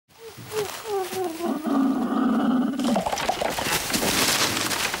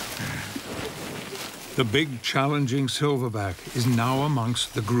The big, challenging silverback is now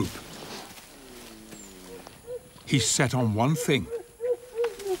amongst the group. He's set on one thing.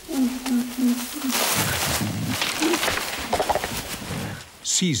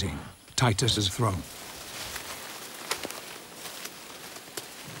 Seizing Titus's throne.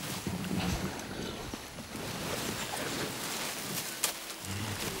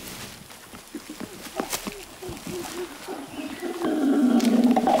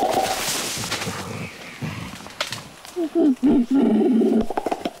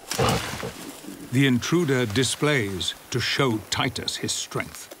 The intruder displays to show Titus his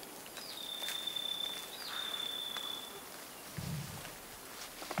strength.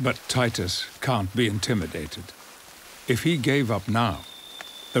 But Titus can't be intimidated. If he gave up now,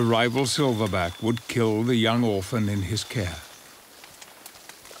 the rival silverback would kill the young orphan in his care.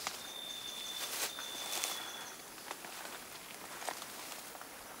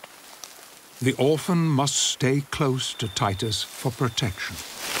 The orphan must stay close to Titus for protection.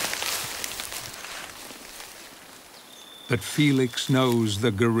 But Felix knows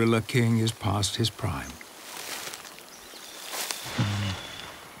the Gorilla King is past his prime.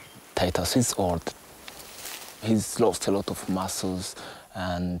 Titus is old. He's lost a lot of muscles,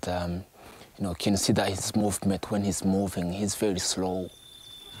 and you can see that his movement, when he's moving, he's very slow.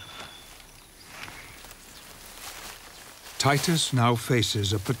 Titus now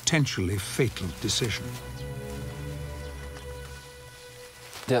faces a potentially fatal decision.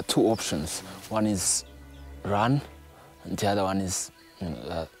 There are two options. One is run, and the other one is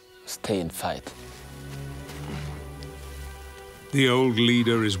stay and fight. The old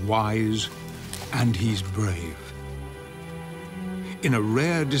leader is wise, and he's brave. In a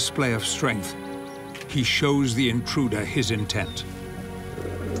rare display of strength, he shows the intruder his intent.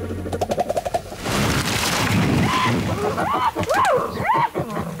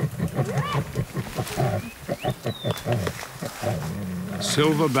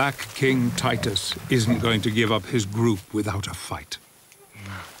 Silverback King Titus isn't going to give up his group without a fight.